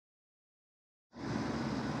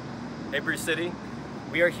Hey Bruce City,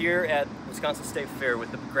 we are here at Wisconsin State Fair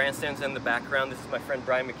with the grandstands in the background. This is my friend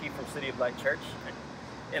Brian McKee from City of Light Church.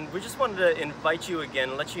 And we just wanted to invite you again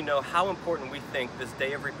and let you know how important we think this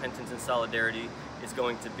Day of Repentance and Solidarity is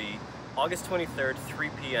going to be. August 23rd, 3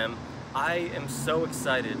 p.m. I am so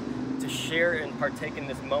excited to share and partake in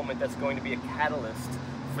this moment that's going to be a catalyst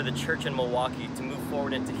for the church in Milwaukee to move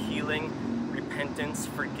forward into healing, repentance,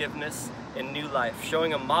 forgiveness, and new life,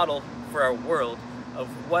 showing a model for our world of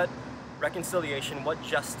what reconciliation, what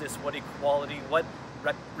justice, what equality, what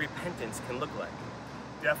repentance can look like.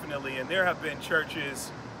 Definitely, and there have been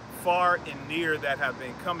churches far and near that have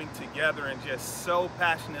been coming together and just so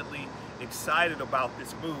passionately excited about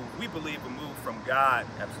this move. We believe a move from God.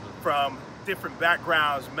 Absolutely. From different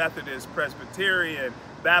backgrounds, Methodist, Presbyterian,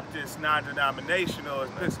 Baptist, non-denominational,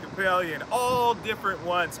 Episcopalian, all different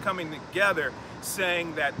ones coming together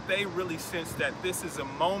saying that they really sense that this is a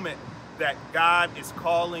moment that God is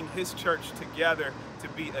calling His church together to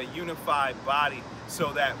be a unified body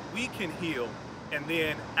so that we can heal, and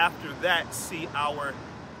then after that see our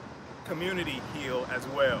community heal as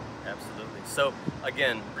well. Absolutely. So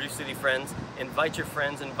again, Bruce City friends, invite your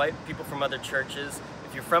friends, invite people from other churches.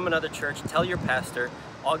 If you're from another church, tell your pastor.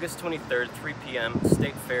 August 23rd, 3 p.m.,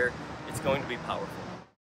 State Fair. It's going to be powerful.